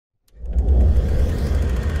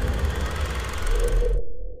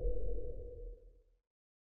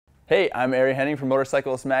Hey, I'm Ari Henning from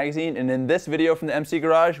Motorcyclist magazine, and in this video from the MC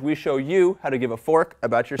Garage, we show you how to give a fork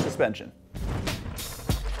about your suspension.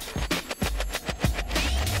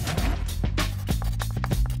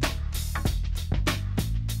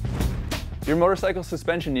 Your motorcycle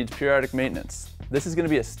suspension needs periodic maintenance. This is going to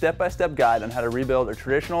be a step-by-step guide on how to rebuild a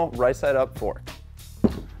traditional right-side-up fork.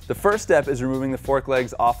 The first step is removing the fork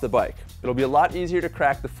legs off the bike. It'll be a lot easier to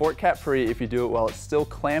crack the fork cap free if you do it while it's still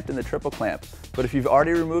clamped in the triple clamp, but if you've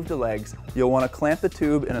already removed the legs, you'll want to clamp the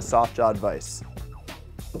tube in a soft-jawed vise.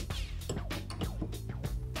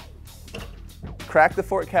 Crack the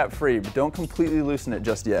fork cap free, but don't completely loosen it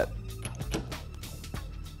just yet.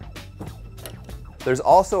 There's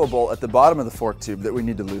also a bolt at the bottom of the fork tube that we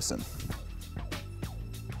need to loosen.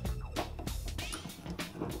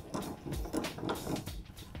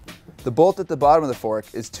 The bolt at the bottom of the fork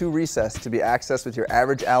is too recessed to be accessed with your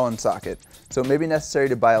average Allen socket, so it may be necessary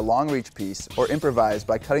to buy a long reach piece or improvise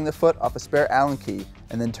by cutting the foot off a spare Allen key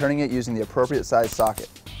and then turning it using the appropriate size socket.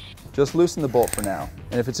 Just loosen the bolt for now,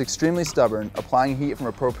 and if it's extremely stubborn, applying heat from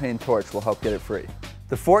a propane torch will help get it free.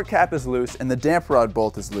 The fork cap is loose and the damper rod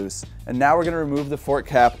bolt is loose, and now we're going to remove the fork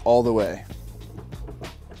cap all the way.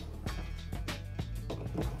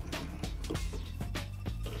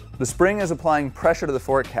 The spring is applying pressure to the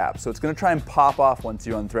fork cap, so it's going to try and pop off once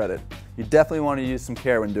you unthread it. You definitely want to use some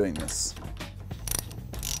care when doing this.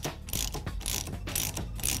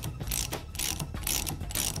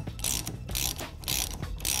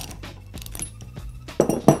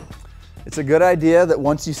 It's a good idea that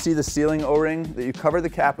once you see the sealing O-ring, that you cover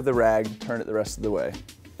the cap with a rag, turn it the rest of the way.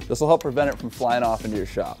 This will help prevent it from flying off into your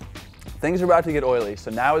shop. Things are about to get oily,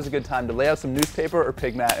 so now is a good time to lay out some newspaper or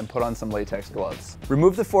pig mat and put on some latex gloves.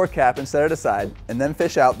 Remove the fork cap and set it aside, and then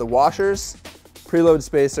fish out the washers, preload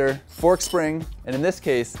spacer, fork spring, and in this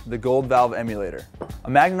case, the gold valve emulator.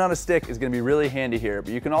 A magnet on a stick is going to be really handy here,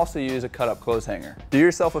 but you can also use a cut-up clothes hanger. Do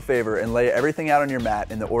yourself a favor and lay everything out on your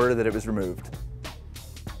mat in the order that it was removed.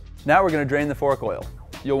 Now we're going to drain the fork oil.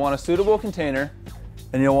 You'll want a suitable container,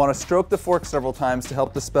 and you'll want to stroke the fork several times to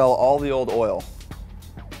help dispel all the old oil.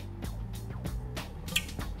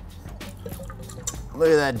 Look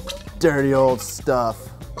at that dirty old stuff.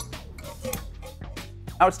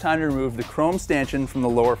 Now it's time to remove the chrome stanchion from the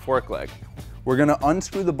lower fork leg. We're going to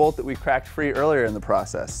unscrew the bolt that we cracked free earlier in the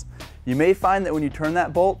process. You may find that when you turn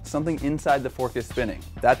that bolt, something inside the fork is spinning.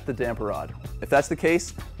 That's the damper rod. If that's the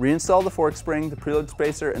case, reinstall the fork spring, the preload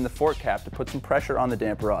spacer, and the fork cap to put some pressure on the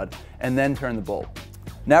damper rod, and then turn the bolt.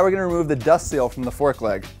 Now we're going to remove the dust seal from the fork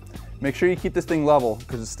leg. Make sure you keep this thing level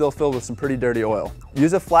because it's still filled with some pretty dirty oil.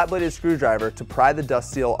 Use a flat-bladed screwdriver to pry the dust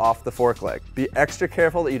seal off the fork leg. Be extra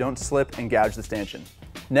careful that you don't slip and gouge the stanchion.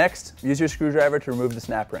 Next, use your screwdriver to remove the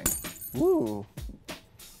snap ring. Woo!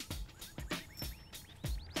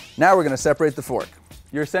 Now we're going to separate the fork.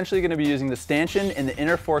 You're essentially going to be using the stanchion and the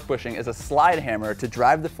inner fork bushing as a slide hammer to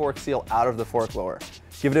drive the fork seal out of the fork lower.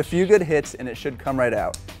 Give it a few good hits and it should come right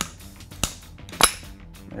out.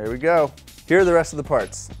 There we go. Here are the rest of the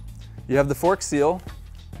parts. You have the fork seal,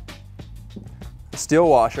 the steel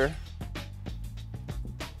washer,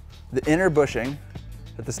 the inner bushing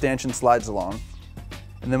that the stanchion slides along,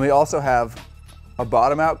 and then we also have a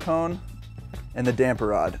bottom out cone and the damper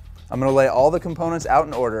rod. I'm going to lay all the components out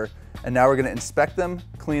in order, and now we're going to inspect them,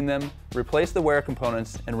 clean them, replace the wear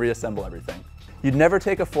components, and reassemble everything. You'd never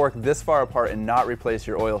take a fork this far apart and not replace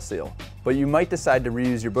your oil seal, but you might decide to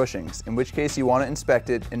reuse your bushings, in which case you want to inspect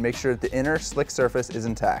it and make sure that the inner slick surface is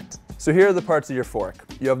intact. So here are the parts of your fork.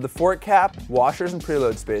 You have the fork cap, washers and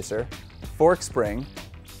preload spacer, fork spring,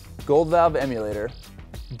 gold valve emulator,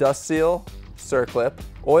 dust seal, circlip,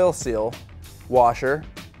 oil seal, washer,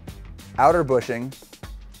 outer bushing,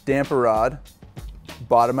 damper rod,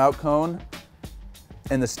 bottom out cone,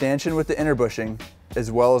 and the stanchion with the inner bushing,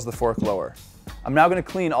 as well as the fork lower. I'm now going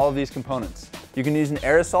to clean all of these components. You can use an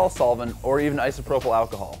aerosol solvent or even isopropyl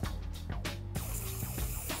alcohol.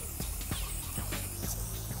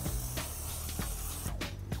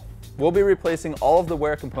 We'll be replacing all of the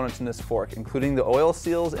wear components in this fork, including the oil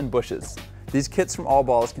seals and bushes. These kits from All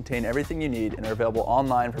Balls contain everything you need and are available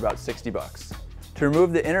online for about 60 bucks. To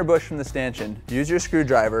remove the inner bush from the stanchion, use your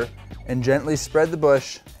screwdriver and gently spread the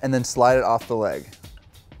bush and then slide it off the leg.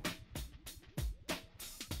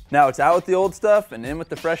 Now it's out with the old stuff and in with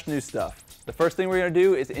the fresh new stuff. The first thing we're going to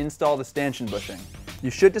do is install the stanchion bushing. You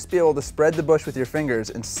should just be able to spread the bush with your fingers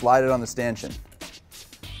and slide it on the stanchion.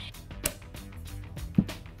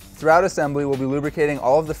 Throughout assembly, we'll be lubricating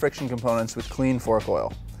all of the friction components with clean fork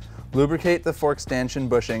oil. Lubricate the fork stanchion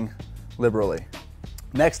bushing liberally.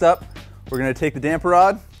 Next up, we're going to take the damper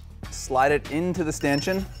rod, slide it into the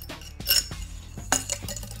stanchion,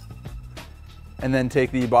 and then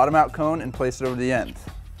take the bottom out cone and place it over the end.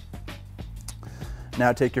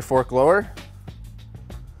 Now take your fork lower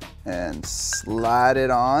and slide it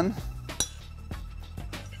on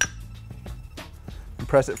and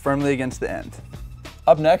press it firmly against the end.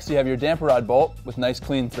 Up next, you have your damper rod bolt with nice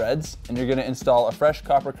clean threads, and you're going to install a fresh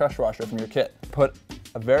copper crush washer from your kit. Put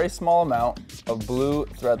a very small amount of blue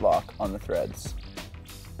thread lock on the threads.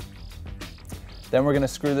 Then we're going to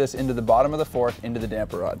screw this into the bottom of the fork into the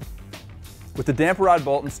damper rod. With the damper rod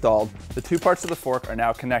bolt installed, the two parts of the fork are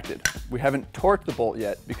now connected. We haven't torqued the bolt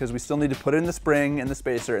yet because we still need to put in the spring and the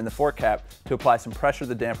spacer and the fork cap to apply some pressure to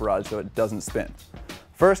the damper rod so it doesn't spin.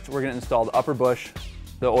 First, we're going to install the upper bush,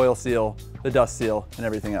 the oil seal, the dust seal, and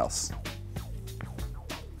everything else.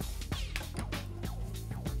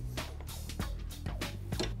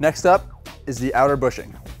 Next up is the outer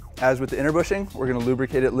bushing. As with the inner bushing, we're going to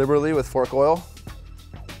lubricate it liberally with fork oil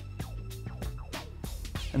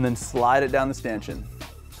and then slide it down the stanchion.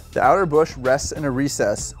 The outer bush rests in a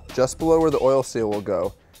recess just below where the oil seal will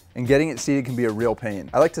go, and getting it seated can be a real pain.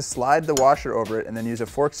 I like to slide the washer over it and then use a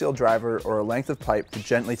fork seal driver or a length of pipe to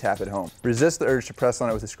gently tap it home. Resist the urge to press on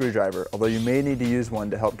it with a screwdriver, although you may need to use one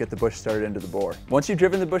to help get the bush started into the bore. Once you've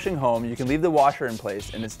driven the bushing home, you can leave the washer in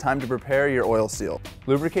place and it's time to prepare your oil seal.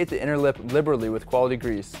 Lubricate the inner lip liberally with quality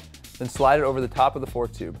grease, then slide it over the top of the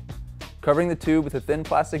fork tube. Covering the tube with a thin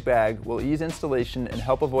plastic bag will ease installation and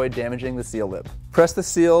help avoid damaging the seal lip. Press the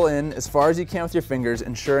seal in as far as you can with your fingers,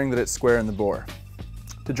 ensuring that it's square in the bore.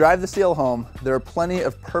 To drive the seal home, there are plenty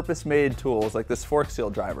of purpose-made tools like this fork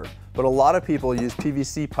seal driver, but a lot of people use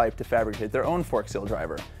PVC pipe to fabricate their own fork seal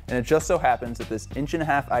driver, and it just so happens that this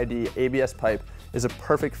 1.5" ID ABS pipe is a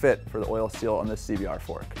perfect fit for the oil seal on this CBR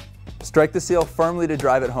fork. Strike the seal firmly to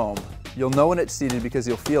drive it home. You'll know when it's seated because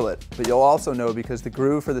you'll feel it, but you'll also know because the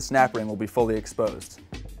groove for the snap ring will be fully exposed.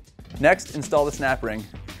 Next, install the snap ring,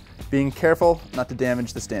 being careful not to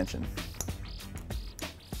damage the stanchion.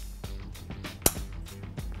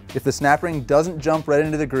 If the snap ring doesn't jump right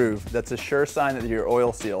into the groove, that's a sure sign that your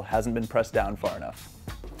oil seal hasn't been pressed down far enough.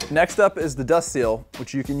 Next up is the dust seal,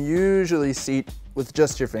 which you can usually seat with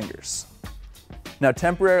just your fingers. Now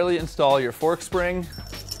temporarily install your fork spring,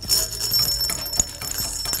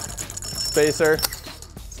 spacer,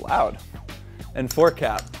 it's loud, and fork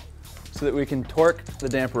cap so that we can torque the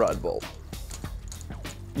damper rod bolt.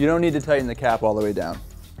 You don't need to tighten the cap all the way down.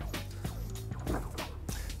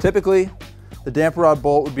 Typically, the damper rod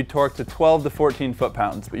bolt would be torqued to 12 to 14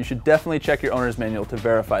 foot-pounds, but you should definitely check your owner's manual to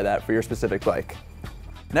verify that for your specific bike.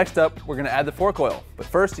 Next up, we're going to add the fork oil, but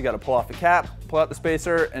first you got to pull off the cap, pull out the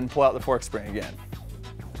spacer, and pull out the fork spring again.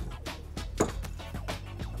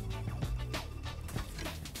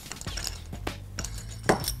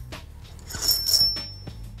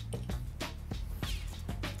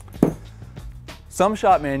 Some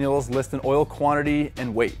shop manuals list an oil quantity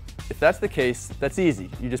and weight. If that's the case, that's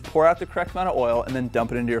easy. You just pour out the correct amount of oil and then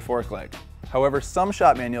dump it into your fork leg. However, some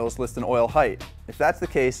shop manuals list an oil height. If that's the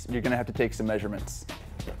case, you're going to have to take some measurements.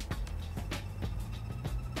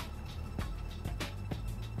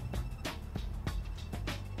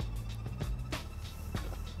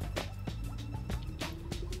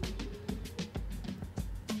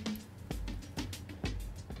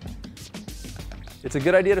 It's a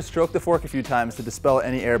good idea to stroke the fork a few times to dispel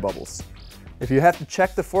any air bubbles. If you have to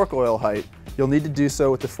check the fork oil height, you'll need to do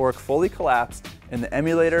so with the fork fully collapsed and the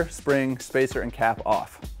emulator, spring, spacer, and cap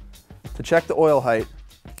off. To check the oil height,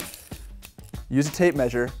 use a tape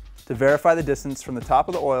measure to verify the distance from the top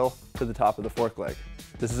of the oil to the top of the fork leg.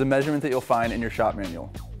 This is a measurement that you'll find in your shop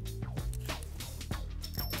manual.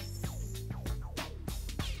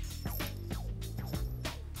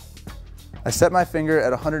 I set my finger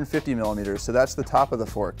at 150 millimeters, so that's the top of the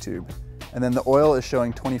fork tube. And then the oil is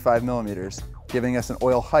showing 25 millimeters, giving us an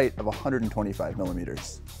oil height of 125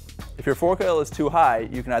 millimeters. If your fork oil is too high,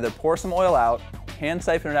 you can either pour some oil out, hand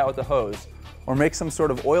siphon it out with a hose, or make some sort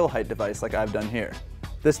of oil height device like I've done here.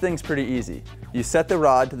 This thing's pretty easy. You set the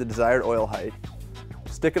rod to the desired oil height,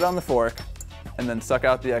 stick it on the fork, and then suck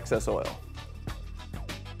out the excess oil.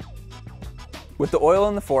 With the oil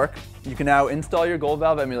in the fork, you can now install your gold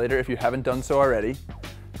valve emulator if you haven't done so already,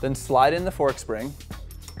 then slide in the fork spring,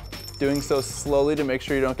 doing so slowly to make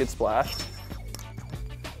sure you don't get splashed,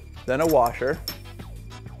 then a washer,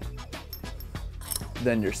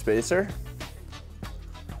 then your spacer,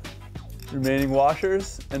 remaining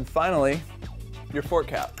washers, and finally, your fork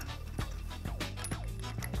cap.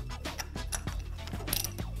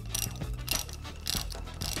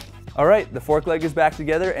 All right, the fork leg is back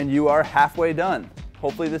together and you are halfway done.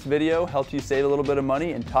 Hopefully this video helped you save a little bit of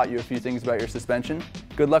money and taught you a few things about your suspension.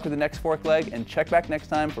 Good luck with the next fork leg and check back next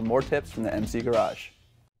time for more tips from the MC Garage.